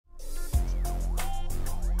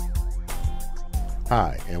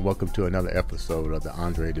Hi, and welcome to another episode of the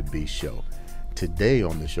Andre The Beast Show. Today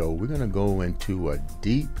on the show, we're going to go into a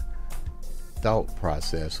deep thought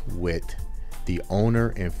process with the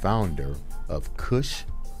owner and founder of Kush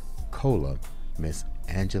Cola, Miss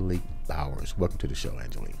Angelique Bowers. Welcome to the show,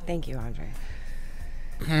 Angelique. Thank you, Andre.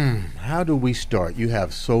 How do we start? You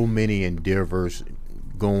have so many endeavors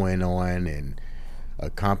going on and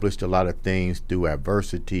accomplished a lot of things through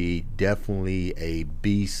adversity. Definitely a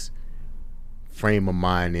beast frame of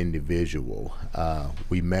mind individual.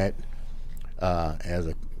 We met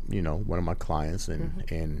as one of my clients,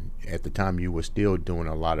 and at the time you were still doing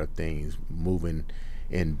a lot of things, moving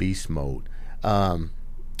in beast mode.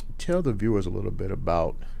 Tell the viewers a little bit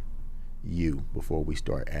about you before we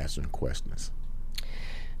start answering questions.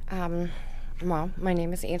 Well, my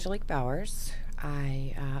name is Angelique Bowers.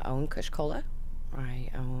 I own Kush Cola. I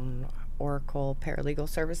own Oracle Paralegal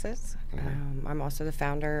Services. I'm also the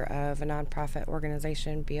founder of a nonprofit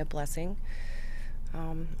organization, Be a Blessing.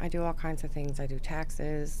 I do all kinds of things. I do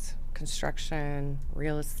taxes, construction,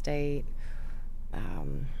 real estate. I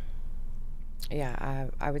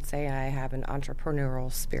would say I have an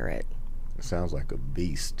entrepreneurial spirit. It sounds like a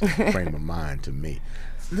beast frame of mind to me.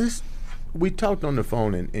 We talked on the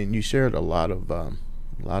phone, and you shared a lot of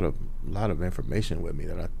information with me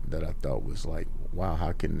that I thought was like, wow,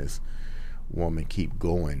 how can this woman keep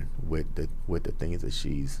going with the things that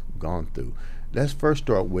she's gone through? Let's first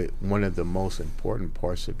start with one of the most important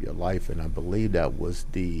parts of your life, and I believe that was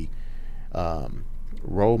the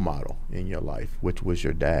role model in your life, which was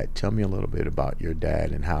your dad. Tell me a little bit about your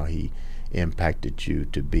dad and how he impacted you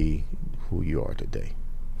to be who you are today.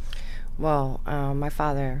 Well, my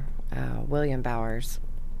father, William Bowers,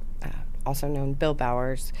 also known Bill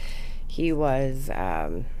Bowers, he was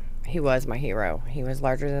my hero. He was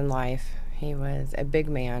larger than life. He was a big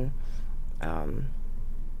man.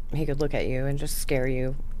 He could look at you and just scare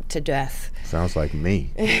you to death. Sounds like me.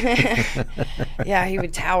 Yeah, he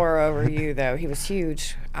would tower over you, though. He was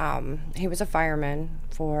huge. He was a fireman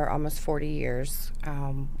for almost 40 years.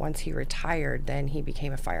 Once he retired, then he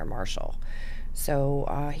became a fire marshal.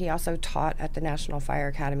 So he also taught at the National Fire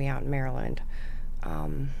Academy out in Maryland.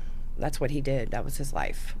 That's what he did. That was his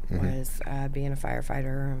life, was being a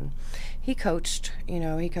firefighter. He coached,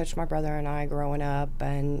 he coached my brother and I growing up,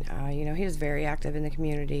 and, he was very active in the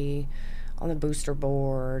community, on the booster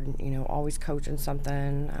board, always coaching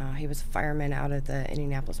something. He was a fireman out at the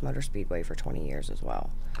Indianapolis Motor Speedway for 20 years as well.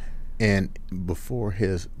 And before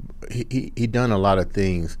he done a lot of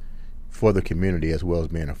things for the community as well as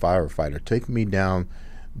being a firefighter. Take me down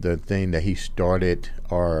the thing that he started,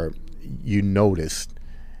 or you noticed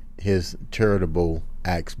his charitable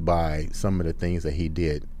acts by some of the things that he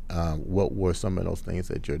did. What were some of those things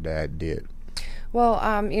that your dad did? Well,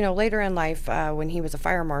 later in life, when he was a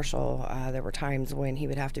fire marshal, there were times when he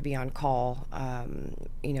would have to be on call, and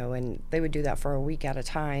they would do that for a week at a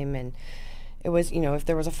time. And it was, if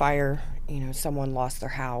there was a fire, someone lost their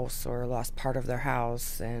house or lost part of their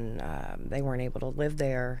house, and they weren't able to live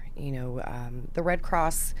there, the Red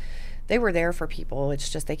Cross, they were there for people. It's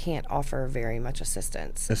just they can't offer very much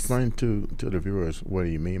assistance. Explain to the viewers, what do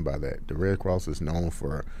you mean by that? The Red Cross is known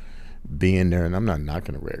for being there, and I'm not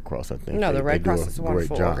knocking the Red Cross. I think the Red Cross is a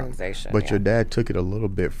wonderful organization. But your dad took it a little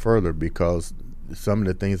bit further, because some of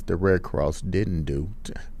the things the Red Cross didn't do.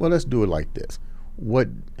 Well, let's do it like this.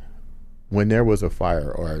 When there was a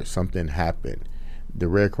fire or something happened, the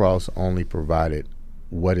Red Cross only provided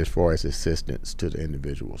what as far as assistance to the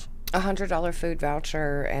individuals? $100 food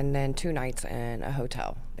voucher, and then 2 nights in a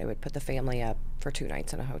hotel. They would put the family up for 2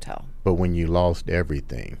 nights in a hotel. But when you lost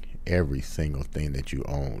everything, every single thing that you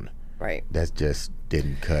own, right, that just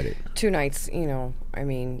didn't cut it. 2 nights,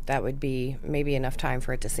 that would be maybe enough time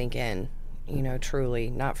for it to sink in, truly,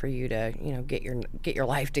 not for you to, get your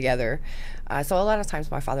life together. So a lot of times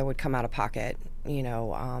my father would come out of pocket,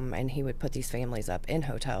 and he would put these families up in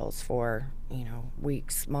hotels for,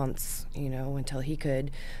 weeks, months, until he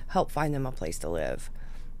could help find them a place to live.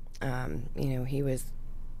 He was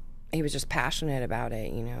just passionate about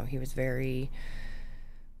it. He was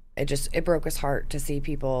it broke his heart to see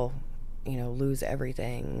people, lose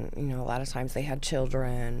everything. A lot of times they had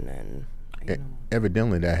children, and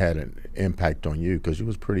evidently that had an impact on you, because you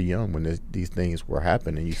was pretty young when these things were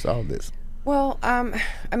happening. You saw this. Well,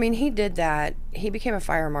 he did that. He became a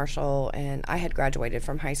fire marshal, and I had graduated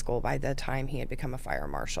from high school by the time he had become a fire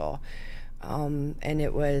marshal. And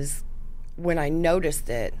it was, when I noticed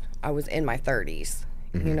it, I was in my 30s,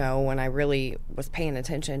 when I really was paying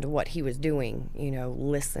attention to what he was doing,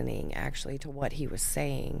 listening actually to what he was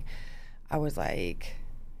saying. I was like,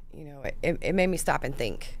 it made me stop and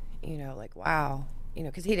think, like, wow,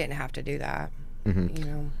 because he didn't have to do that. You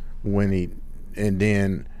know. When he, and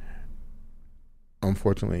then,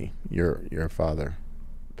 unfortunately, your father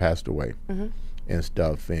passed away and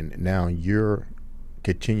stuff, and now you're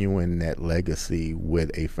continuing that legacy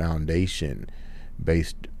with a foundation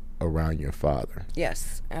based around your father.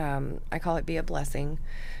 Yes. I call it Be a Blessing.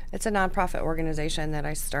 It's a nonprofit organization that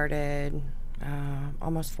I started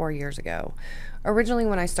almost 4 years ago. Originally,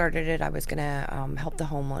 when I started it, I was going to help the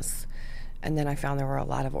homeless. And then I found there were a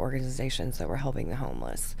lot of organizations that were helping the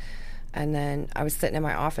homeless. And then I was sitting in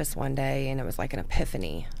my office one day, and it was like an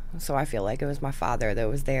epiphany. So I feel like it was my father that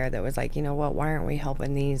was there that was like, you know what, why aren't we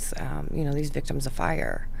helping these, these victims of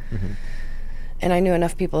fire? And I knew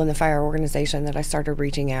enough people in the fire organization that I started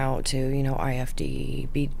reaching out to,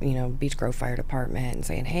 IFD, Beach Grove Fire Department, and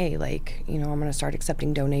saying, hey, like, I'm going to start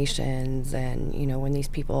accepting donations. And, when these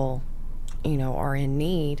people, are in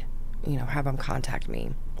need, have them contact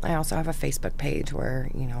me. I also have a Facebook page where,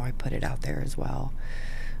 I put it out there as well.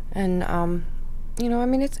 And,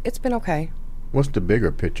 it's been okay. What's the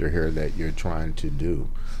bigger picture here that you're trying to do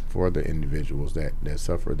for the individuals that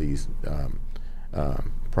suffer these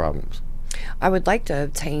problems? I would like to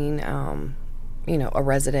obtain, a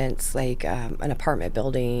residence, like an apartment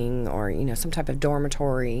building or, some type of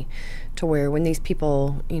dormitory to where when these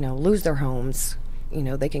people, lose their homes,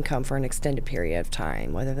 they can come for an extended period of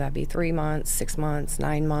time, whether that be 3 months, 6 months,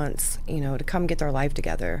 9 months, to come get their life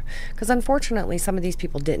together. Because unfortunately, some of these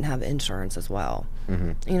people didn't have insurance as well.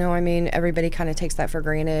 Everybody kind of takes that for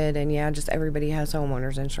granted, and just everybody has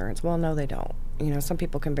homeowners insurance. Well, no, they don't. Some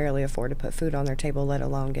people can barely afford to put food on their table, let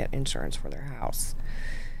alone get insurance for their house.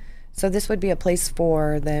 So this would be a place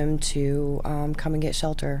for them to come and get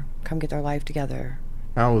shelter, come get their life together.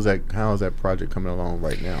 How is that project coming along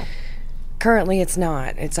right now? Currently, it's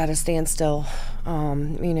not. It's at a standstill. I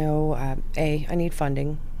need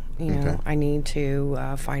funding. Okay. I need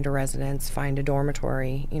to find a residence, find a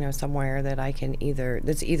dormitory, somewhere that I can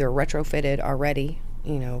that's either retrofitted already,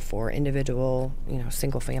 for individual,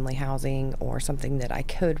 single family housing, or something that I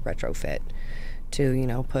could retrofit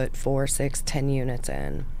to, put 4, 6, 10 units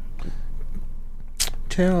in.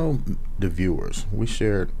 Tell the viewers,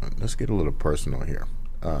 let's get a little personal here.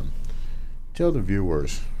 Tell the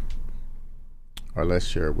viewers, or let's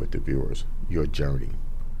share with the viewers, your journey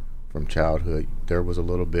from childhood. There was a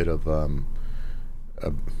little bit of how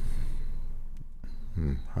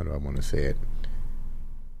do I want to say it,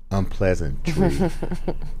 unpleasantry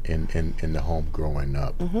in the home growing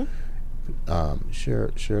up.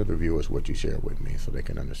 Share the viewers what you shared with me so they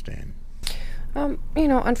can understand.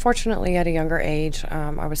 Unfortunately, at a younger age,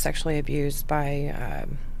 I was sexually abused by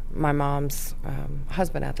my mom's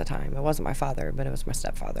husband at the time. It wasn't my father, but it was my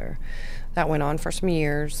stepfather. That went on for some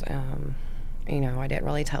years. I didn't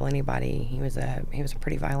really tell anybody. He was a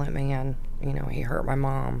pretty violent man. He hurt my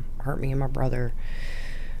mom, hurt me and my brother.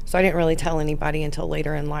 So I didn't really tell anybody until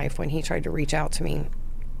later in life when he tried to reach out to me.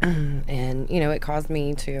 And, it caused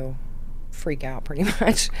me to freak out pretty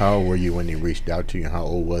much. How old were you when he reached out to you? How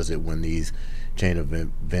old was it when these chain of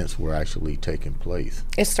events were actually taking place?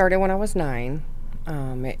 It started when I was 9.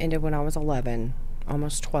 It ended when I was 11,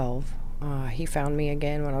 almost 12. He found me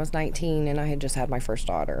again when I was 19, and I had just had my first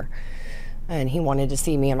daughter. And he wanted to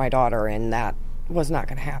see me and my daughter, and that was not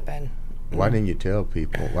going to happen. Why didn't you tell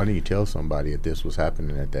people? Why didn't you tell somebody if this was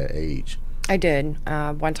happening at that age? I did.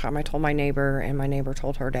 One time I told my neighbor, and my neighbor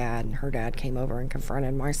told her dad, and her dad came over and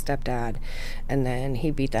confronted my stepdad, and then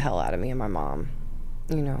he beat the hell out of me and my mom.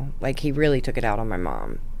 He really took it out on my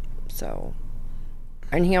mom. So,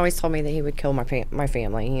 and he always told me that he would kill my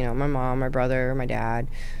family, my mom, my brother, my dad,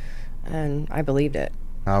 and I believed it.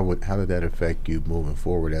 How did that affect you moving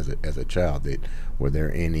forward as a child? Did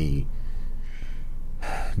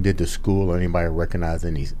the school or anybody recognize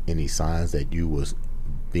any signs that you was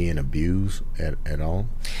being abused at all?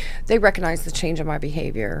 They recognized the change in my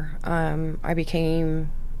behavior. I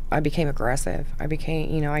became aggressive. I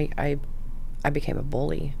became I became a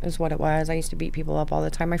bully is what it was. I used to beat people up all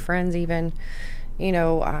the time. My friends even,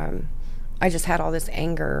 I just had all this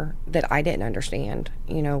anger that I didn't understand.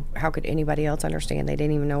 How could anybody else understand? They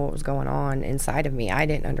didn't even know what was going on inside of me. I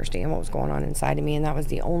didn't understand what was going on inside of me, and that was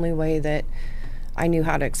the only way that I knew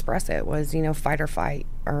how to express it was, fight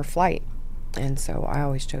or flight. And so I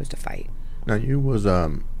always chose to fight. Now, you was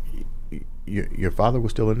your father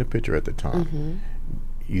was still in the picture at the time. Mm-hmm.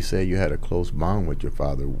 You said you had a close bond with your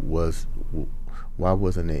father. Why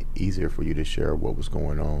wasn't it easier for you to share what was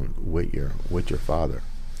going on with your father?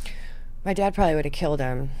 My dad probably would have killed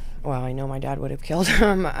him. Well, I know my dad would have killed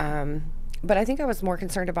him. But I think I was more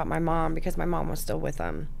concerned about my mom because my mom was still with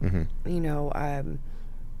him. Mm-hmm.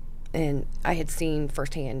 And I had seen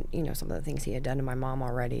firsthand, some of the things he had done to my mom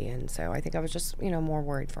already. And so I think I was just, more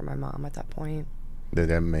worried for my mom at that point. Did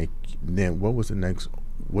that make, then what was the next,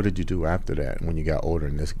 what did you do after that when you got older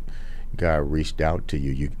and this guy reached out to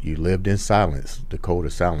you? You lived in silence, the code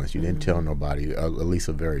of silence. You didn't tell nobody, at least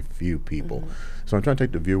a very few people. So I'm trying to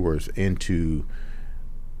take the viewers into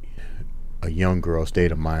a young girl's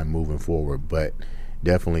state of mind moving forward, but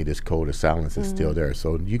definitely this code of silence is still there.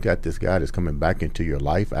 So you got this guy that's coming back into your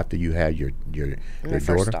life after you had your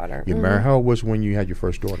first daughter. You married. How old was when you had your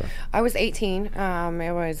first daughter? I was 18.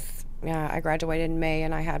 I graduated in May,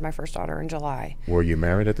 and I had my first daughter in July. Were you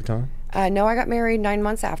married at the time? No, I got married 9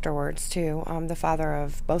 months afterwards to the father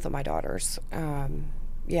of both of my daughters.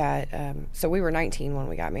 So we were 19 when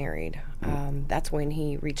we got married. That's when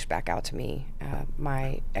he reached back out to me,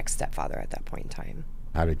 my ex-stepfather at that point in time.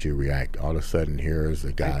 How did you react? All of a sudden, here's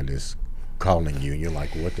a guy that's calling you, and you're like,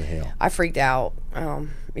 what the hell? I freaked out.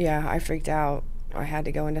 I freaked out. I had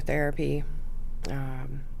to go into therapy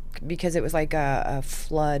because it was like a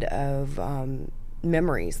flood of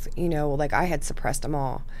memories. Like I had suppressed them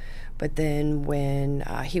all. But then when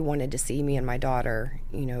he wanted to see me and my daughter,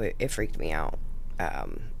 it freaked me out.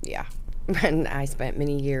 And I spent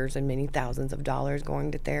many years and many thousands of dollars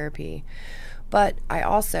going to therapy. But I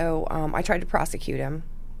also, I tried to prosecute him,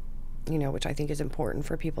 which I think is important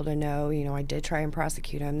for people to know. I did try and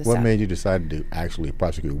prosecute him. What made you decide to actually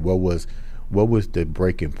prosecute? What was the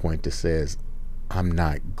breaking point that says, I'm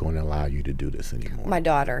not going to allow you to do this anymore? My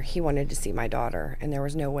daughter. He wanted to see my daughter, and there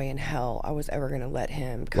was no way in hell I was ever going to let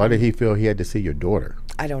him come. Why did he feel he had to see your daughter?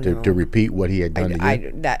 I don't know. To repeat what he had done to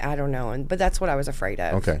you? I don't know, but that's what I was afraid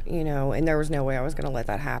of. Okay. And there was no way I was going to let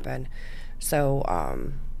that happen. So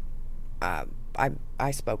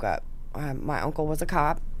I spoke up. My uncle was a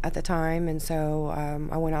cop at the time, and so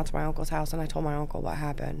I went out to my uncle's house, and I told my uncle what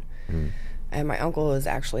happened. And my uncle was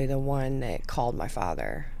actually the one that called my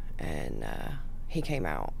father, and he came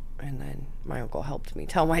out, and then my uncle helped me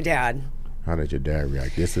tell my dad. How did your dad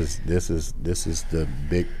react? This is the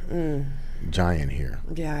big giant here.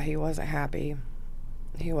 Yeah, he wasn't happy.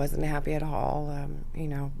 He wasn't happy at all.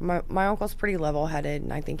 My uncle's pretty level-headed,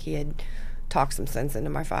 and I think he had talked some sense into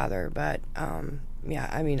my father. But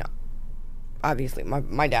obviously,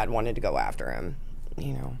 my dad wanted to go after him.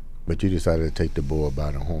 But you decided to take the bull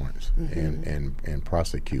by the horns and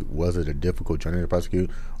prosecute. Was it a difficult journey to prosecute,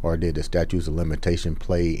 or did the statutes of limitation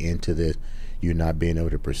play into this, you not being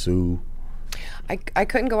able to pursue? I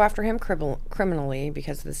couldn't go after him criminally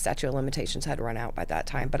because the statute of limitations had run out by that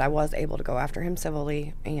time, but I was able to go after him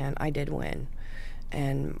civilly, and I did win.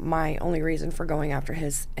 And my only reason for going after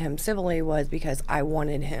him civilly was because I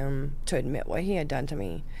wanted him to admit what he had done to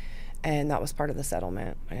me, and that was part of the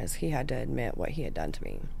settlement, as he had to admit what he had done to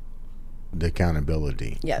me. The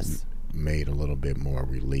accountability, yes, made a little bit more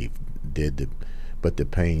relief. But the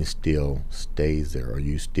pain still stays there. Are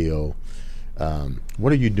you still?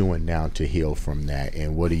 What are you doing now to heal from that?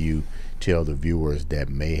 And what do you tell the viewers that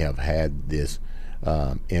may have had this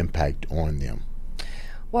impact on them?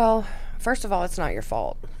 Well, first of all, it's not your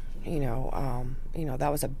fault. That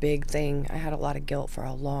was a big thing. I had a lot of guilt for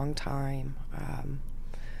a long time.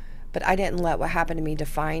 But I didn't let what happened to me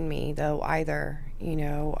define me, though, either.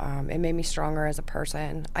 It made me stronger as a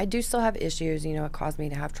person. I do still have issues. It caused me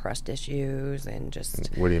to have trust issues and just...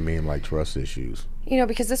 What do you mean, like trust issues?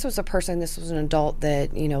 Because this was an adult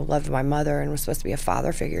that, loved my mother and was supposed to be a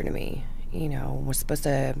father figure to me, was supposed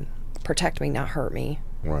to protect me, not hurt me.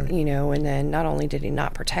 Right. And then not only did he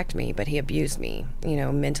not protect me, but he abused me,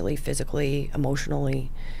 mentally, physically,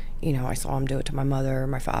 emotionally. I saw him do it to my mother,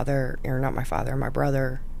 my father, or not my father, my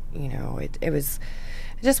brother. It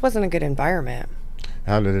just wasn't a good environment.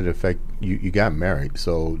 How did it affect you? You got married,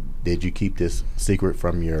 so did you keep this secret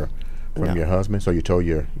from your husband? So you told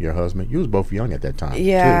your husband? You was both young at that time,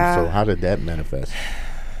 yeah, too. So how did that manifest?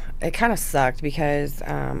 It kind of sucked because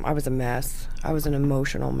I was a mess. I was an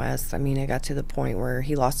emotional mess. It got to the point where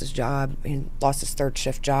he lost his job. He lost his third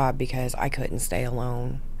shift job because I couldn't stay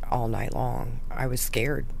alone all night long. I was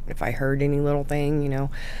scared. If I heard any little thing,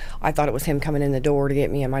 I thought it was him coming in the door to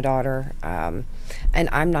get me and my daughter. And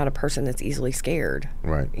I'm not a person that's easily scared.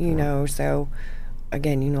 Right. So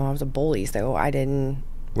again, I was a bully, so I didn't...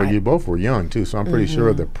 Well, you both were young, too, so I'm pretty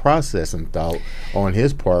sure the processing thought on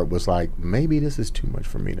his part was like, maybe this is too much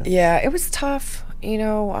for me to... Yeah, it was tough. It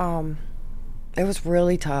was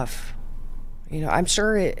really tough. I'm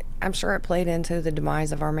sure it played into the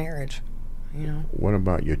demise of our marriage. What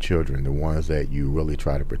about your children, the ones that you really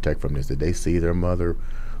try to protect from this? Did they see their mother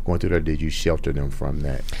going through that? Did you shelter them from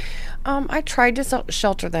that? I tried to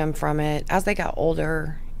shelter them from it as they got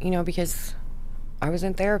older, because I was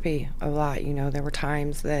in therapy a lot. You know, there were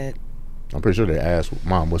times that I'm pretty sure they asked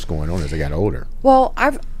Mom what's going on as they got older. Well,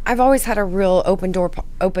 I've always had a real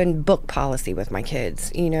open book policy with my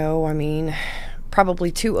kids. You know, I mean,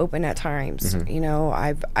 probably too open at times. Mm-hmm. You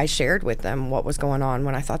know, I shared with them what was going on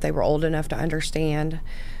when I thought they were old enough to understand,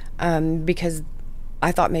 because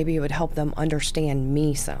I thought maybe it would help them understand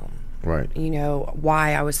me some. Right. You know,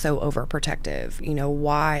 why I was so overprotective. You know,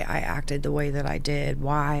 why I acted the way that I did.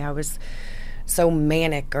 Why I was so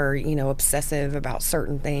manic or, you know, obsessive about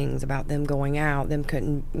certain things, about them going out,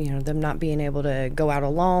 them not being able to go out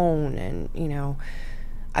alone. And, you know,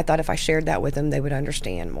 I thought if I shared that with them, they would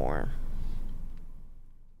understand more.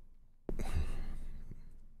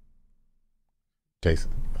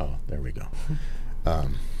 Jason. Oh, there we go.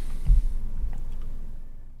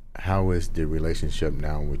 How is the relationship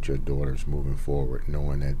now with your daughters moving forward,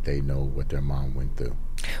 knowing that they know what their mom went through?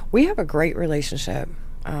 We have a great relationship.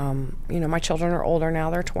 You know, my children are older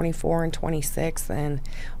now. They're 24 and 26, and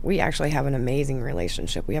we actually have an amazing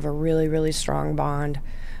relationship. We have a really, really strong bond.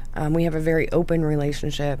 We have a very open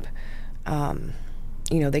relationship. You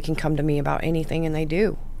know, they can come to me about anything, and they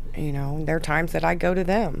do. You know, there are times that I go to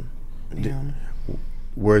them. You know.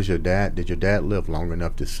 Where's your dad? Did your dad live long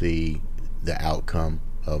enough to see the outcome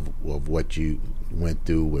of what you went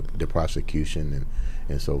through with the prosecution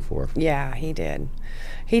and so forth? Yeah, he did.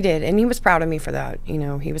 He did, and he was proud of me for that. You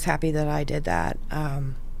know, he was happy that I did that.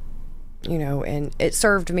 You know, and it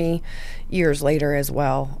served me years later as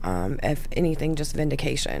well. If anything, just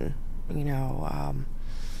vindication. You know,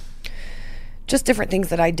 just different things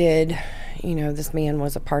that I did. You know, this man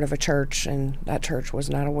was a part of a church, and that church was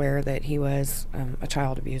not aware that he was a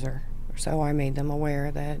child abuser. So I made them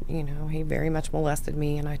aware that, you know, he very much molested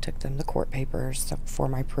me, and I took them the court papers for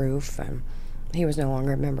my proof. And he was no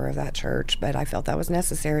longer a member of that church, but I felt that was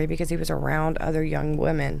necessary because he was around other young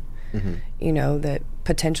women, mm-hmm. you know, that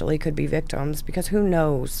potentially could be victims, because who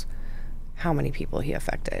knows how many people he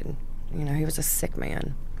affected. You know, he was a sick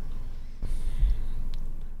man.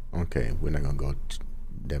 Okay, we're not going to go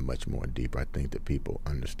that much more deep. I think that people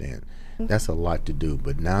understand that's a lot to do,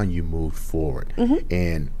 but now you moved forward, mm-hmm.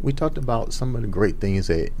 and we talked about some of the great things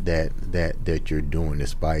that you're doing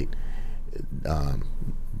despite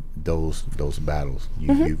those battles.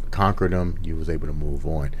 You've conquered them. You was able to move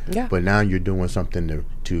on. Yeah. But now you're doing something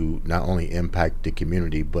to not only impact the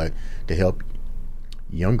community, but to help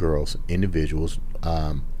young girls, individuals,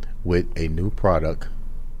 with a new product,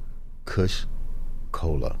 Kush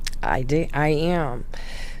Cola. I am.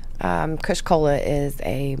 Kush Cola is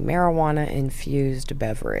a marijuana-infused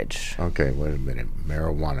beverage. Okay, wait a minute.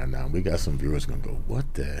 Marijuana now. We got some viewers going to go,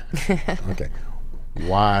 what the? Okay.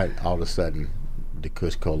 Why all of a sudden the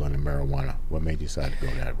Kush Cola and the marijuana? What made you decide to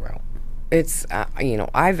go that route? It's, you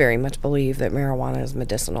know, I very much believe that marijuana is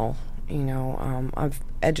medicinal. You know, I've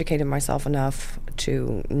educated myself enough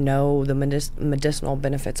to know the medicinal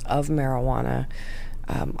benefits of marijuana.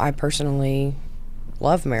 I personally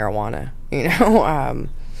love marijuana. You know,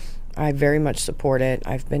 I very much support it.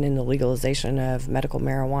 I've been in the legalization of medical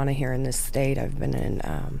marijuana here in this state. I've been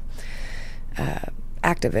an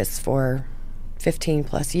activist for 15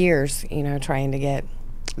 plus years, you know, trying to get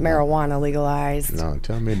marijuana legalized. No,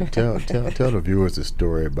 tell the viewers the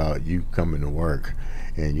story about you coming to work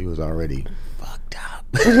and you was already fucked up.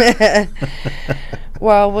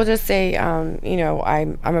 Well, we'll just say, you know,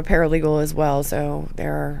 I'm a paralegal as well, so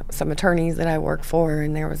there are some attorneys that I work for,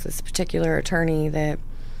 and there was this particular attorney that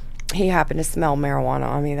he happened to smell marijuana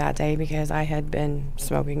on me that day because I had been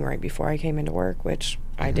smoking right before I came into work, which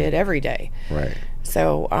mm-hmm. I did every day. Right.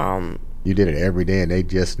 So, you did it every day, and they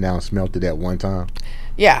just now smelt it at one time?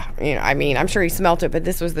 Yeah. You know, I mean, I'm sure he smelt it, but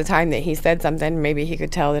this was the time that he said something. Maybe he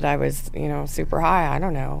could tell that I was, you know, super high. I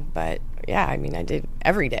don't know. But, yeah, I mean, I did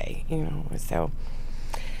every day, you know. So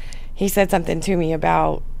he said something to me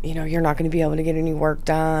about, you know, you're not going to be able to get any work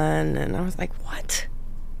done. And I was like, what?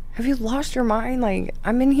 Have you lost your mind? Like,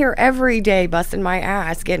 I'm in here every day busting my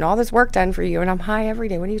ass, getting all this work done for you, and I'm high every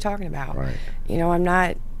day. What are you talking about? Right. You know, I'm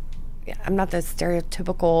not the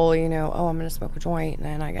stereotypical, you know, oh, I'm going to smoke a joint, and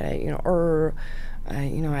then I got to, you know,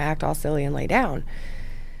 I act all silly and lay down.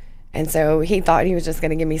 And so he thought he was just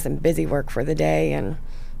going to give me some busy work for the day, and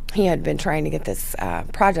he had been trying to get this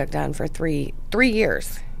project done for three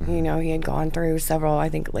years. Mm-hmm. You know, he had gone through several, I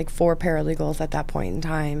think like 4 paralegals at that point in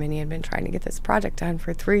time, and he had been trying to get this project done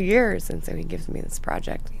for 3 years. And so he gives me this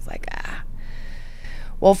project. He's like,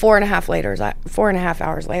 Well, 4.5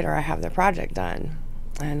 hours later, I have the project done.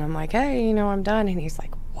 And I'm like, hey, you know, I'm done. And he's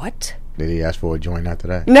like, what? Did he ask for a joint after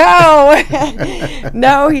that? No,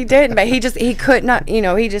 no, he didn't. But he could not,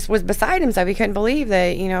 he just was beside himself. He couldn't believe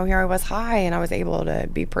that, here I was high and I was able to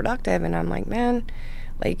be productive. And I'm like, man,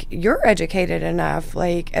 like, you're educated enough.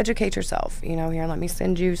 Like, educate yourself. Here, let me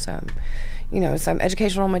send you some, some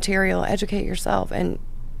educational material. Educate yourself. And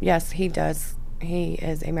yes, he does. He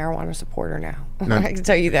is a marijuana supporter now. I can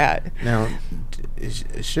tell you that. Now,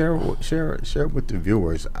 share with the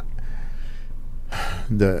viewers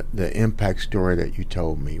the impact story that you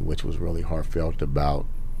told me, which was really heartfelt. About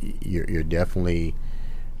you're definitely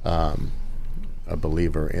a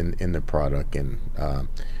believer in the product and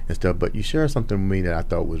stuff. But you shared something with me that I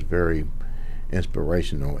thought was very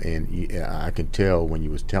inspirational, and I can tell when you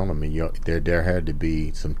was telling me there had to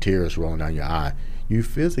be some tears rolling down your eye. You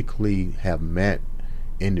physically have met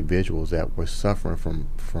individuals that were suffering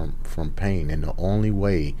from pain, and the only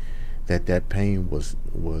way that pain was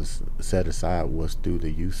set aside was through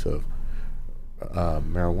the use of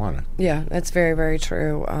marijuana. Yeah, that's very, very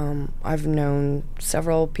true. I've known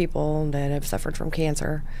several people that have suffered from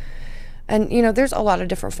cancer. And, there's a lot of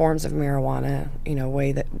different forms of marijuana,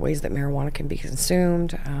 ways that marijuana can be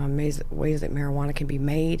consumed, ways that marijuana can be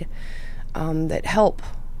made that help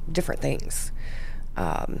different things.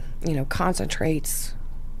 Concentrates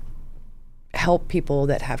help people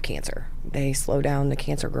that have cancer. They slow down the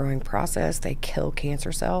cancer growing process. They kill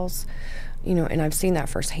cancer cells, and I've seen that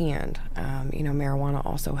firsthand. Marijuana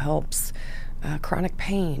also helps chronic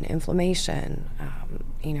pain, inflammation,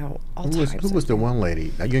 all types. Who was the one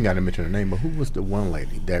lady? Now, you ain't got to mention her name, but who was the one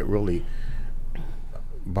lady that really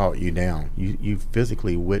brought you down? You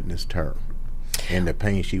physically witnessed her and the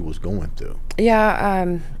pain she was going through.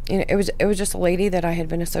 Yeah, it was just a lady that I had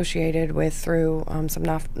been associated with through some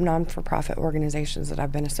non-for-profit organizations that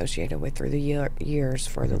I've been associated with through the years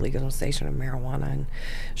for the legalization of marijuana, and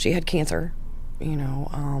she had cancer,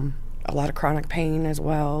 a lot of chronic pain as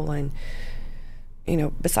well, and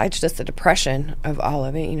besides just the depression of all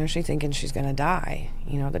of it, she's thinking she's going to die.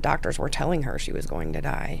 The doctors were telling her she was going to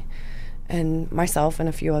die. And myself and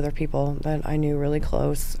a few other people that I knew really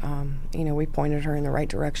close, we pointed her in the right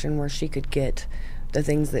direction where she could get the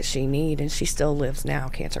things that she needed, and she still lives now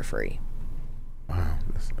cancer-free. Wow,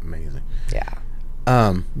 that's amazing.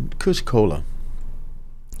 Yeah. Kush Cola.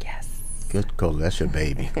 Yes. Kush Cola, that's your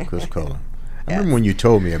baby, Kush Cola. I remember when you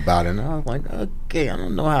told me about it, and I was like, okay, I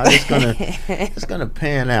don't know how it's gonna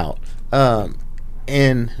pan out.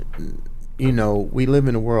 And we live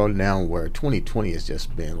in a world now where 2020 has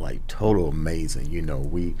just been like total amazing.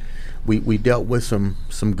 We dealt with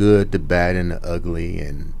some good, the bad, and the ugly,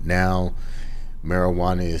 and now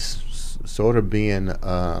marijuana is sort of being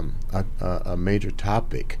a major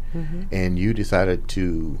topic. Mm-hmm. And you decided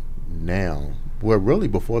to now, well, really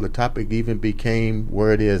before the topic even became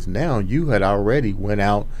where it is now, you had already went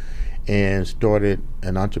out and started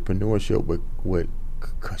an entrepreneurship with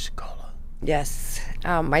Kush Cola. Yes.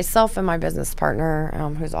 Myself and my business partner,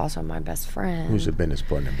 who's also my best friend. Who's your business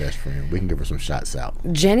partner and best friend? We can give her some shots out.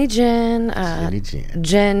 Jenny Jen.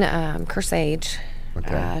 Jen Kersage.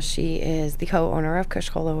 Okay. She is the co-owner of Kush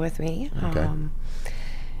Cola with me. Okay.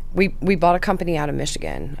 We bought a company out of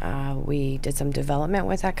Michigan. We did some development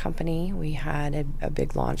with that company. We had a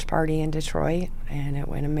big launch party in Detroit, and it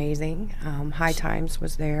went amazing. High Times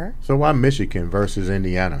was there. So why Michigan versus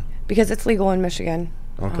Indiana? Because it's legal in Michigan.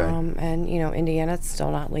 Okay. And Indiana, it's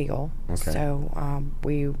still not legal. Okay. So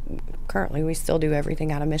we still do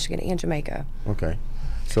everything out of Michigan and Jamaica. Okay.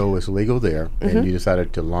 So it's legal there, Mm-hmm. and you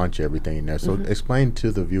decided to launch everything there. So explain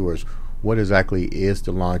to the viewers what exactly is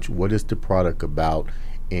the launch, what is the product about,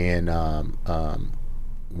 and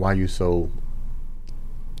why you're so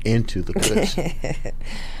into the Kush.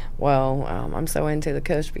 Well, I'm so into the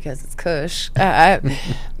Kush because it's Kush.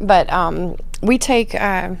 But we take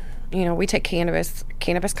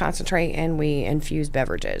cannabis concentrate and we infuse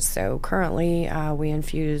beverages. So currently we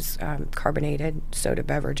infuse carbonated soda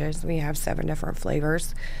beverages. We have 7 different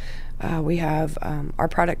flavors. We have our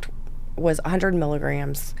product was 100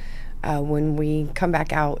 milligrams. When we come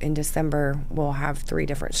back out in December, we'll have 3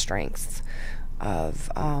 different strengths of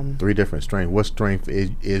 3 different strengths. What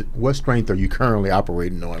strength are you currently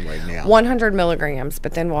operating on right now? 100 milligrams,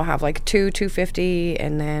 but then we'll have like 250,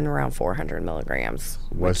 and then around 400 milligrams.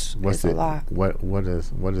 What's a lot. What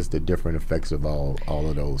is the different effects of all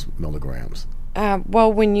of those milligrams?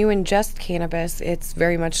 Well, when you ingest cannabis, it's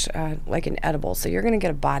very much like an edible, so you're going to get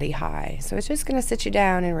a body high. So it's just going to sit you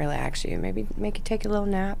down and relax you, maybe make you take a little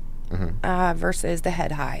nap, versus the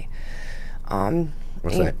head high.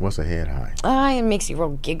 What's a head high? It makes you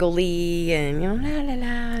real giggly and la la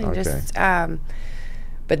la. Okay.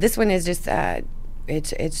 But this one is just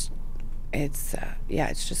it's it's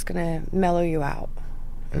just gonna mellow you out.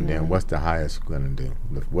 And then what's the highest going to do?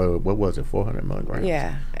 What was it, 400 milligrams?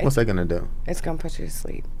 Yeah. What's that going to do? It's gonna put you to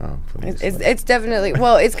sleep. Oh, It's definitely,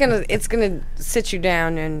 well, it's gonna sit you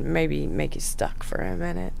down and maybe make you stuck for a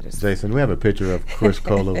minute. Jason, we have a picture of Kush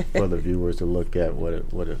Cola for the viewers to look at what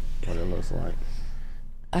it looks like.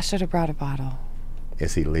 I should have brought a bottle.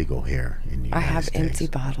 It's illegal here in the United I have States. empty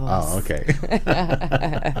bottles. Oh, okay.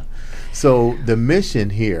 So the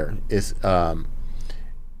mission here is the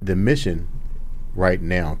mission right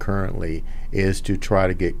now currently is to try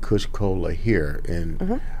to get Kush Cola here,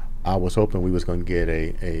 and I was hoping we was going to get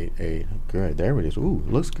a good, there it is. Ooh,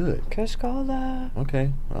 looks good. Kush Cola.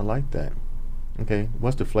 Okay, I like that. Okay,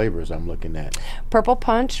 what's the flavors I'm looking at? Purple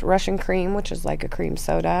Punch, Russian Cream, which is like a cream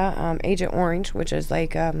soda, Agent Orange, which is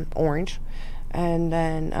like orange, and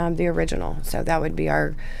then the original. So that would be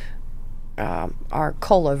our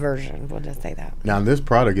cola version. We'll just say that. Now, this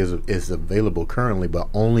product is available currently, but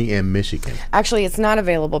only in Michigan. Actually, it's not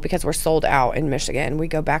available because we're sold out in Michigan. We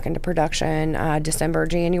go back into production December,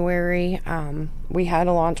 January. We had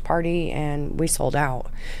a launch party, and we sold out.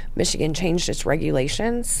 Michigan changed its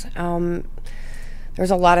regulations. There's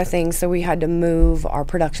a lot of things, so we had to move our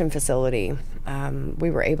production facility. We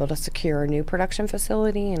were able to secure a new production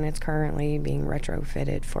facility, and it's currently being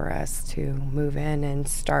retrofitted for us to move in and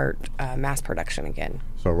start mass production again.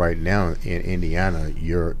 So right now in Indiana,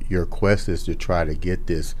 your quest is to try to get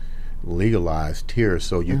this legalized here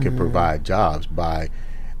so you can provide jobs by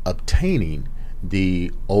obtaining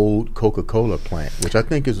the old Coca-Cola plant, which I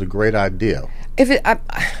think is a great idea.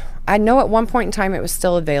 I know at one point in time it was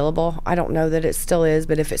still available. I don't know that it still is,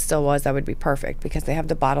 but if it still was, that would be perfect because they have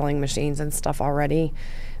the bottling machines and stuff already.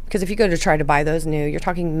 Because if you go to try to buy those new, you're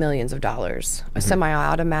talking millions of dollars. A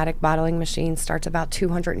semi-automatic bottling machine starts about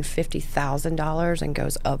 $250,000 and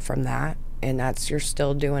goes up from that. And you're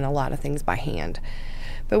still doing a lot of things by hand.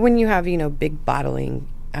 But when you have, big bottling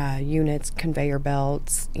units, conveyor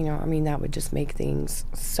belts, that would just make things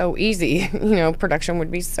so easy. Production would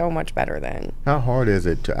be so much better then. How hard is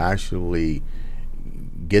it to actually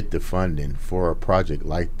get the funding for a project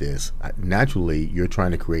like this? Naturally, you're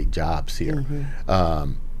trying to create jobs here.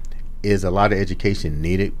 Is a lot of education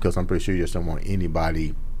needed? Because I'm pretty sure you just don't want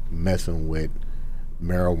anybody messing with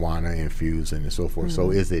marijuana infusing and so forth.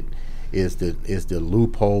 So is the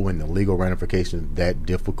loophole and the legal ramifications that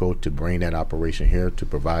difficult to bring that operation here to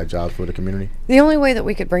provide jobs for the community? The only way that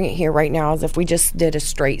we could bring it here right now is if we just did a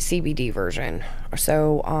straight CBD version.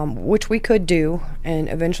 So, which we could do, and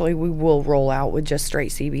eventually we will roll out with just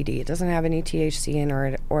straight CBD. It doesn't have any THC in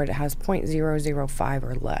or it has 0.005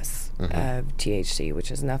 or less of THC,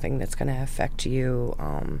 which is nothing that's going to affect you.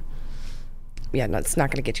 It's not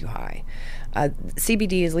going to get you high.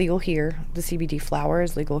 CBD is legal here. The CBD flower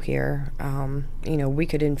is legal here. We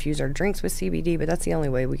could infuse our drinks with CBD, but that's the only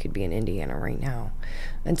way we could be in Indiana right now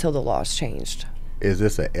until the law's changed. Is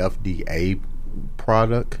this a FDA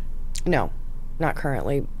product? No, not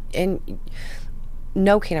currently. And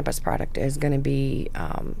no cannabis product is going to be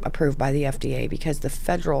approved by the FDA because the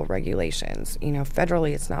federal regulations,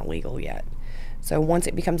 federally it's not legal yet. So once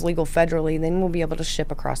it becomes legal federally, then we'll be able to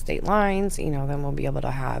ship across state lines. Then we'll be able to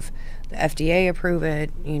have the FDA approve it.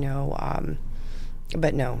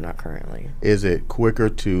 But no, not currently. Is it quicker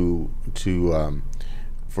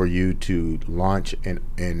for you to launch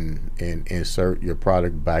and insert your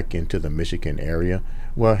product back into the Michigan area?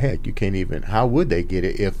 Well, heck, you can't even. How would they get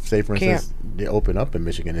it if, say, for instance, they open up in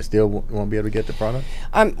Michigan and still won't be able to get the product?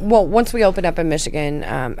 Well, once we open up in Michigan,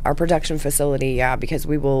 our production facility, because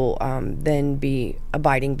we will then be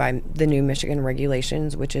abiding by the new Michigan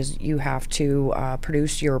regulations, which is you have to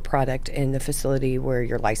produce your product in the facility where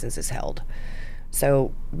your license is held.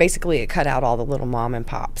 So basically, it cut out all the little mom and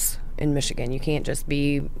pops in Michigan. You can't just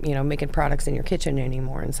be, making products in your kitchen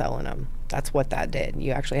anymore and selling them. That's what that did.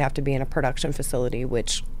 You actually have to be in a production facility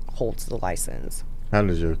which holds the license. How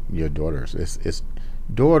does your daughter's? It's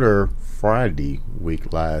daughter Friday week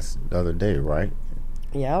the other day, right?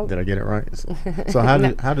 Yeah. Did I get it right? So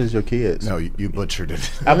how does your kids? No, you butchered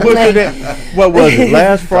it. I butchered it. What was it?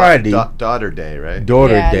 Last Friday. Daughter Day, right?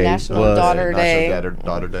 Daughter Day. National Daughter Day. National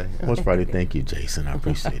Daughter Day. What's Friday? Thank you, Jason. I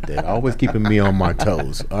appreciate that. Always keeping me on my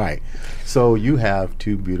toes. All right. So you have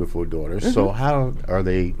two beautiful daughters. So how are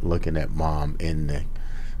they looking at mom in the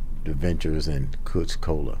ventures in Kush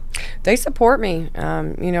Cola? They support me,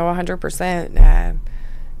 100%.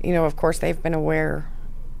 Of course, they've been aware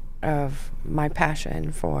of my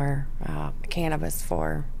passion for cannabis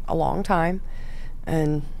for a long time,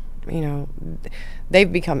 and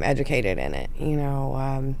they've become educated in it.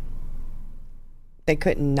 They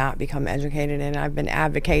couldn't not become educated, and I've been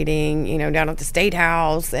advocating, down at the State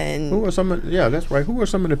House. And who are some of, yeah, that's right. Who are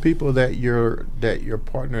some of the people that you're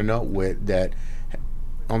partnering up with that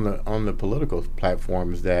on the political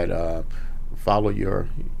platforms that follow your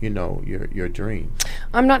dream?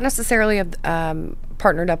 I'm not necessarily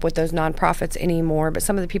partnered up with those nonprofits anymore, but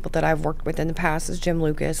some of the people that I've worked with in the past is Jim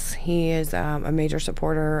Lucas. He is a major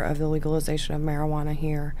supporter of the legalization of marijuana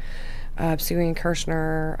here. Sue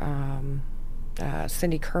Kirshner,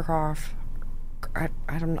 Cindy Kirchhoff.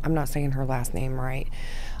 I'm not saying her last name right.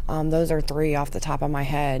 Those are three off the top of my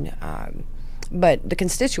head. But the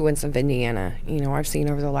constituents of Indiana, I've seen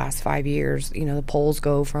over the last 5 years, the polls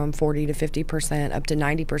go from 40 to 50%, up to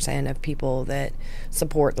 90% of people that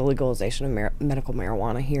support the legalization of medical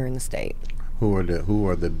marijuana here in the state. Who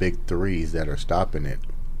are the big threes that are stopping it?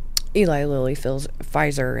 Eli Lilly,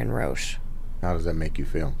 Pfizer, and Roche. How does that make you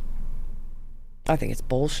feel? I think it's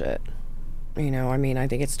bullshit. I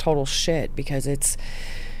think it's total shit because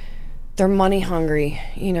they're money hungry.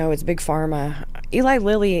 It's big pharma. Eli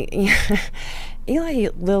Lilly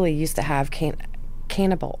used to have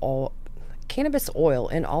cannabis oil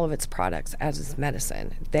in all of its products as its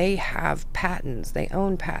medicine. They have patents. They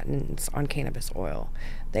own patents on cannabis oil.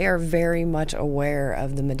 They are very much aware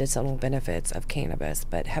of the medicinal benefits of cannabis,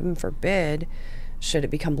 but heaven forbid should it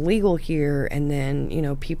become legal here and then,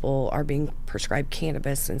 people are being prescribed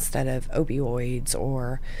cannabis instead of opioids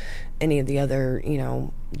or any of the other,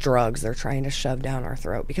 drugs they're trying to shove down our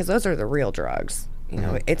throat, because those are the real drugs.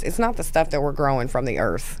 It's not the stuff that we're growing from the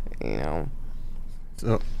earth,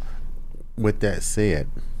 So, with that said,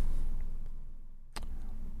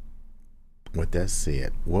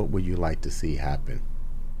 what would you like to see happen?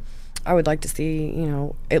 I would like to see,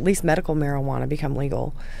 at least medical marijuana become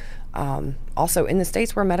legal. Also, in the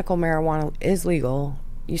states where medical marijuana is legal,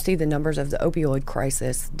 you see the numbers of the opioid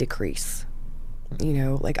crisis decrease.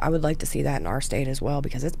 I would like to see that in our state as well,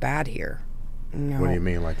 because it's bad here. What do you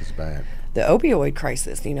mean, like it's bad? The opioid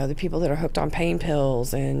crisis, the people that are hooked on pain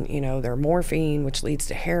pills and, their morphine, which leads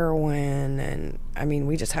to heroin. And,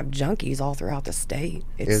 we just have junkies all throughout the state.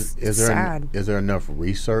 It's sad. Is there enough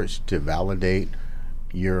research to validate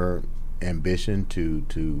your ambition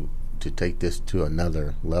to take this to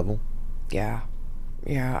another level? Yeah.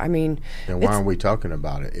 Then why aren't we talking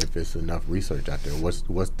about it if it's enough research out there? What's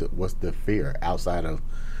the fear outside of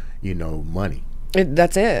money?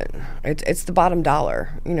 That's it. It's the bottom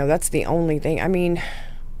dollar. That's the only thing. And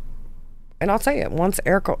I'll tell you, once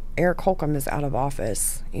Eric Holcomb is out of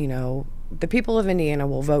office, the people of Indiana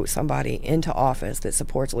will vote somebody into office that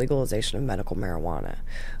supports legalization of medical marijuana.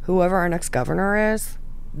 Whoever our next governor is,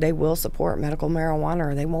 they will support medical marijuana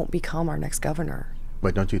or they won't become our next governor.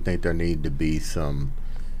 But don't you think there need to be some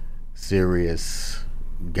serious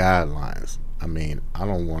guidelines? I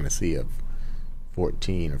don't want to see a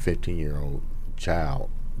 14 or 15-year-old child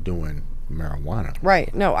doing marijuana.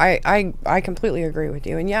 Right. No, I completely agree with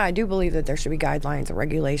you. And yeah, I do believe that there should be guidelines and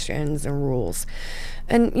regulations and rules.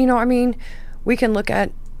 And, we can look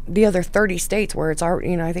at the other 30 states where it's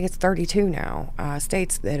already, I think it's 32 now,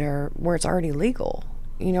 states where it's already legal.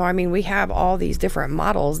 We have all these different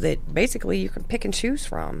models that basically you can pick and choose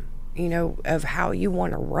from, of how you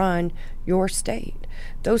want to run your state.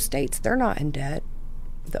 Those states, they're not in debt.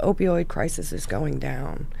 The opioid crisis is going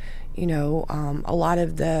down. A lot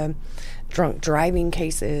of the drunk driving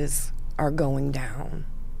cases are going down,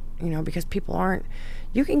 because people aren't,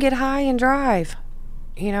 you can get high and drive,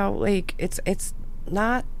 it's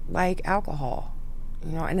not like alcohol,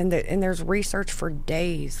 and there's research for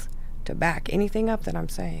days to back anything up that I'm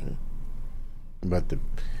saying. But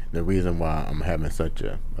the reason why I'm having such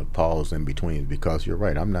a pause in between is because you're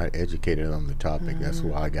right. I'm not educated on the topic. Mm-hmm. That's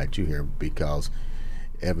why I got you here, because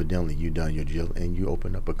evidently you done your deal and you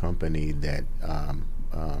opened up a company that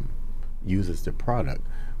uses the product.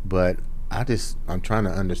 But I'm trying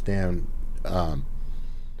to understand,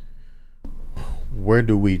 where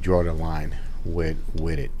do we draw the line with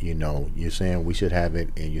it? You're saying we should have it,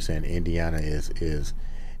 and you're saying Indiana is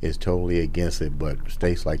totally against it, but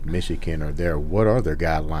states like Michigan are there. What are their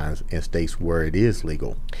guidelines in states where it is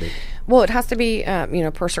legal? Well, it has to be,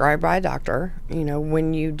 prescribed by a doctor.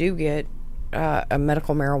 When you do get a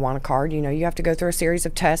medical marijuana card, you have to go through a series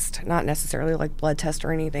of tests, not necessarily like blood tests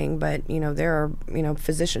or anything, but, there are,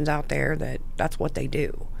 physicians out there that's what they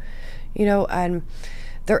do, and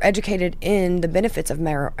they're educated in the benefits of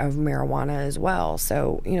marijuana as well.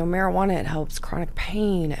 So, marijuana, it helps chronic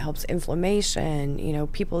pain, it helps inflammation,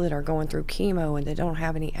 people that are going through chemo and they don't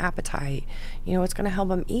have any appetite, it's going to help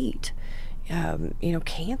them eat.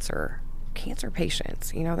 Cancer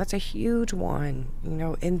patients, that's a huge one,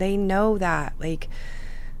 and they know that,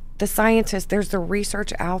 The scientists, there's the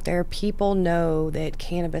research out there. People know that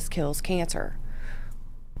cannabis kills cancer.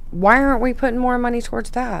 Why aren't we putting more money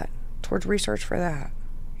towards that, towards research for that?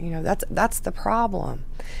 You know, that's the problem.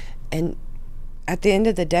 And at the end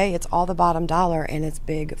of the day, it's all the bottom dollar, and it's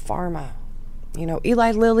big pharma. You know,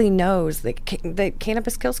 Eli Lilly knows that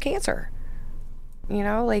cannabis kills cancer. You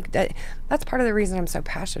know, like that's part of the reason I'm so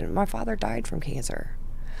passionate. My father died from cancer.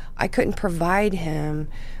 I couldn't provide him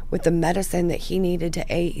with the medicine that he needed to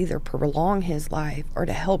either prolong his life or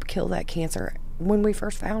to help kill that cancer when we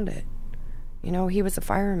first found it. You know, he was a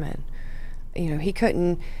fireman. You know, he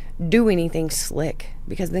couldn't do anything slick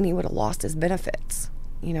because then he would have lost his benefits.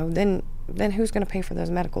 You know, then who's going to pay for those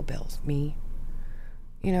medical bills? Me.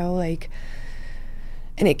 You know, like,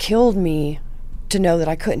 and it killed me to know that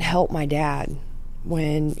I couldn't help my dad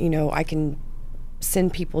when, you know, I can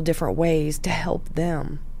send people different ways to help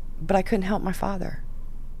them, but I couldn't help my father.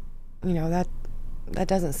 You know, that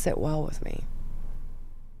doesn't sit well with me.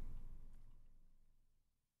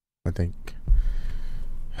 I think,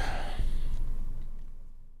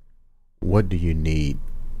 what do you need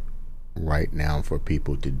right now for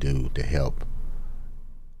people to do to help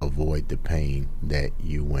avoid the pain that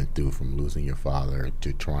you went through from losing your father,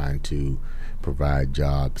 to trying to provide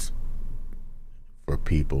jobs for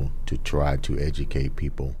people, to try to educate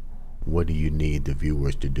people? What do you need the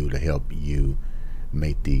viewers to do to help you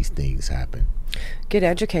make these things happen? Get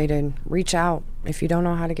educated. Reach out. If you don't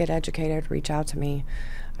know how to get educated, reach out to me.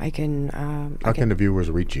 I can. How can the viewers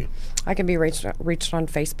reach you? I can be reached on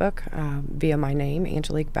Facebook via my name,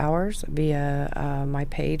 Angelique Bowers, via my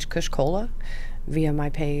page, Kush Cola, via my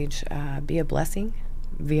page, Be a Blessing,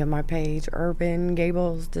 via my page, Urban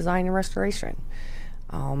Gables Design and Restoration.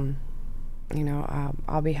 You know,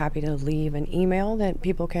 I'll be happy to leave an email that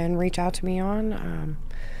people can reach out to me on.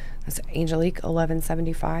 That's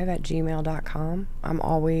Angelique1175@gmail.com. I'm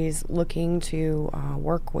always looking to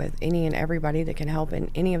work with any and everybody that can help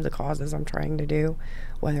in any of the causes I'm trying to do,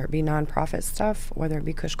 whether it be nonprofit stuff, whether it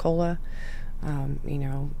be Kush Cola, you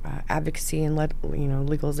know, advocacy and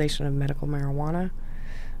legalization of medical marijuana,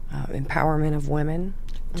 empowerment of women.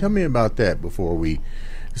 Tell me about that before we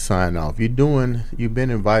sign off. You've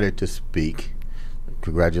been invited to speak.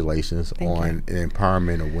 Congratulations on the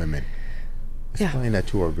empowerment of women. Explain that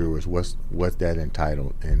to our viewers. What's that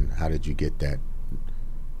entitled, and how did you get that?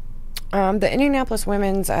 The Indianapolis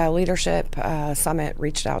Women's Leadership Summit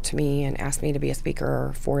reached out to me and asked me to be a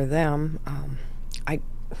speaker for them.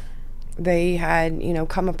 They had, you know,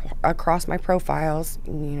 come across my profiles,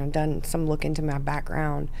 you know, done some look into my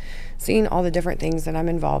background, seen all the different things that I'm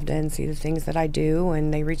involved in, see the things that I do,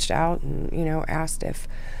 and they reached out and, you know, asked if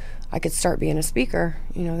I could start being a speaker.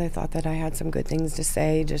 You know, they thought that I had some good things to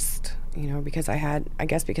say, just, you know, because I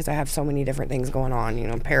have so many different things going on, you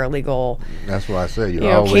know, paralegal. That's why I say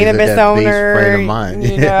you're always cannabis that owner, frame of mind.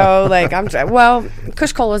 You know, like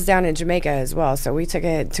Kush Cola's down in Jamaica as well, so we took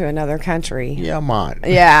it to another country. Yeah, man.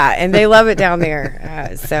 Yeah, and they love it down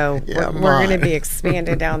there. So yeah, we're going to be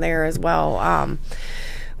expanding down there as well.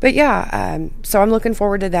 But yeah, so I'm looking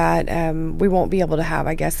forward to that. We won't be able to have,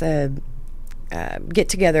 I guess, a get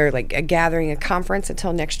together, like a gathering, a conference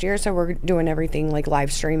until next year. So we're doing everything like live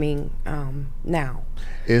streaming now.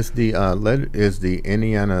 Is the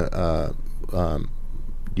Indiana?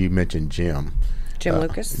 You mentioned Jim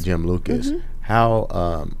Lucas. Jim Lucas.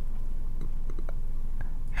 Mm-hmm.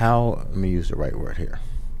 How? Let me use the right word here.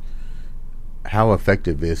 How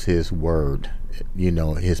effective is his word? You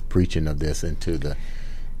know, his preaching of this into the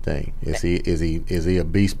thing. Is he a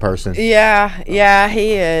beast person? Yeah,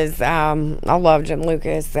 he is. I love Jim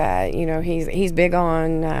Lucas. You know, he's big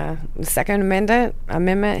on the Second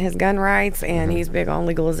Amendment, his gun rights, and he's big on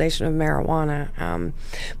legalization of marijuana.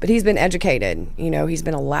 But he's been educated. You know, he's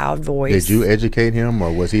been a loud voice. Did you educate him,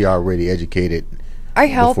 or was he already educated? I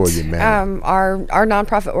helped before you met him? Our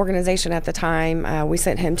nonprofit organization at the time. We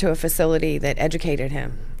sent him to a facility that educated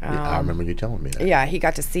him. I remember you telling me that. Yeah, he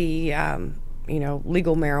got to see. You know,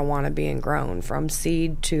 legal marijuana being grown from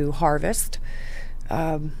seed to harvest.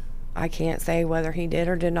 I can't say whether he did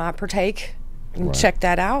or did not partake and check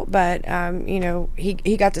that out, but you know,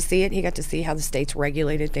 he got to see it. He got to see how the states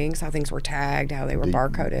regulated things, how things were tagged, how they were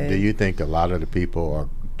barcoded. Do you think a lot of the people are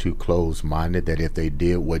too close-minded, that if they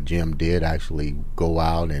did what Jim did, actually go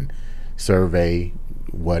out and survey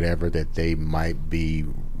whatever, that they might be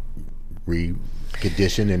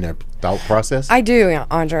reconditioned in their thought process? I do,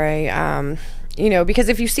 Andre. You know, because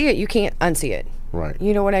if you see it, you can't unsee it. Right.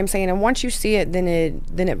 You know what I'm saying? And once you see it, then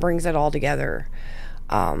it brings it all together.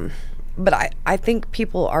 But I think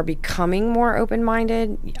people are becoming more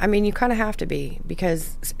open-minded. I mean, you kind of have to be,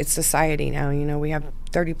 because it's society now. You know, we have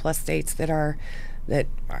 30 plus states that are that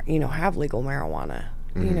have legal marijuana.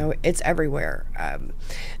 It's everywhere. And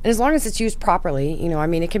as long as it's used properly,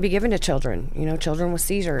 it can be given to children, children with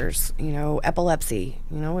seizures, epilepsy,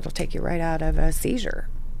 it'll take you right out of a seizure,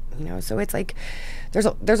 so it's like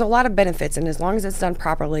there's a lot of benefits. And as long as it's done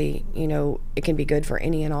properly, it can be good for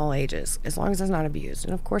any and all ages, as long as it's not abused.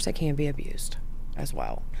 And of course it can be abused as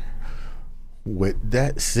well. With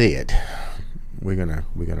that said, we're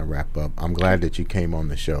gonna wrap up. I'm glad that you came on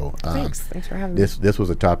the show. Thanks for having me. This was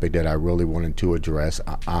a topic that I really wanted to address.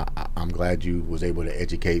 I'm glad you was able to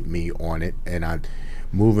educate me on it. And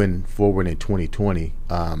moving forward in 2020,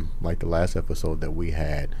 like the last episode that we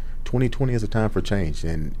had, 2020 is a time for change.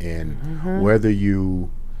 And whether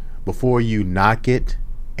before you knock it,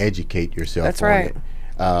 educate yourself. That's on right.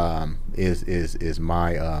 it. Is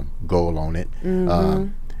my goal on it.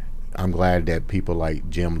 I'm glad that people like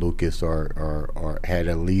Jim Lucas or had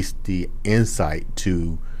at least the insight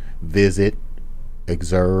to visit,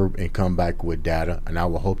 observe, and come back with data. And I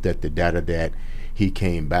will hope that the data that he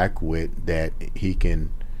came back with, that he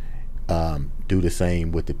can do the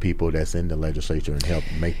same with the people that's in the legislature and help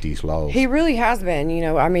make these laws. He really has been.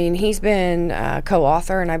 He's been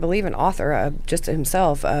co-author and I believe an author of just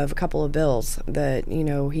himself of a couple of bills that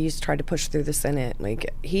he's tried to push through the Senate.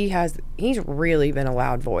 Like he's really been a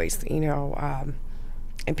loud voice. And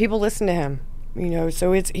people listen to him.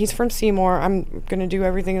 So he's from Seymour. I'm going to do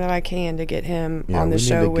everything that I can to get him on the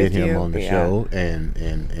show with you. Get him on the show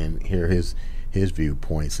and hear his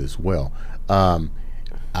viewpoints as well.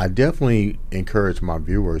 I definitely encourage my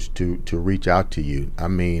viewers to reach out to you. I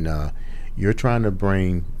mean, you're trying to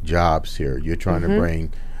bring jobs here. You're trying to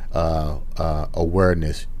bring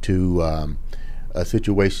awareness to a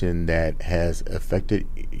situation that has affected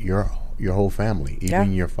your whole family,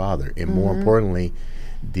 even your father, and more importantly,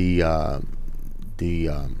 the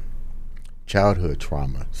childhood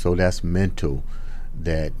trauma. So that's mental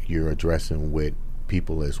that you're addressing with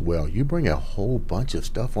people as well. You bring a whole bunch of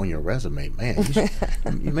stuff on your resume, man.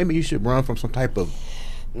 Maybe you should run from some type of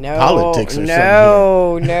politics or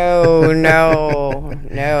something. No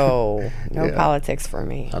politics for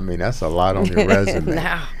me. I mean, that's a lot on your resume.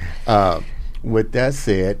 With that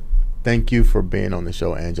said, thank you for being on the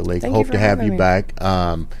show, Angelique. Hope to have you back.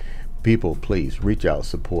 People, please reach out,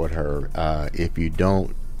 support her. If you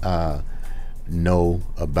don't know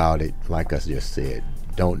about it, like I just said,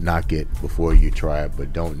 don't knock it before you try it,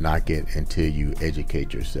 but don't knock it until you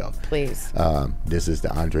educate yourself. Please. This is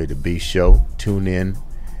the Andre The Beast Show. Tune in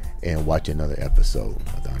and watch another episode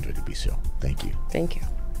of the Andre The Beast Show. Thank you. Thank you.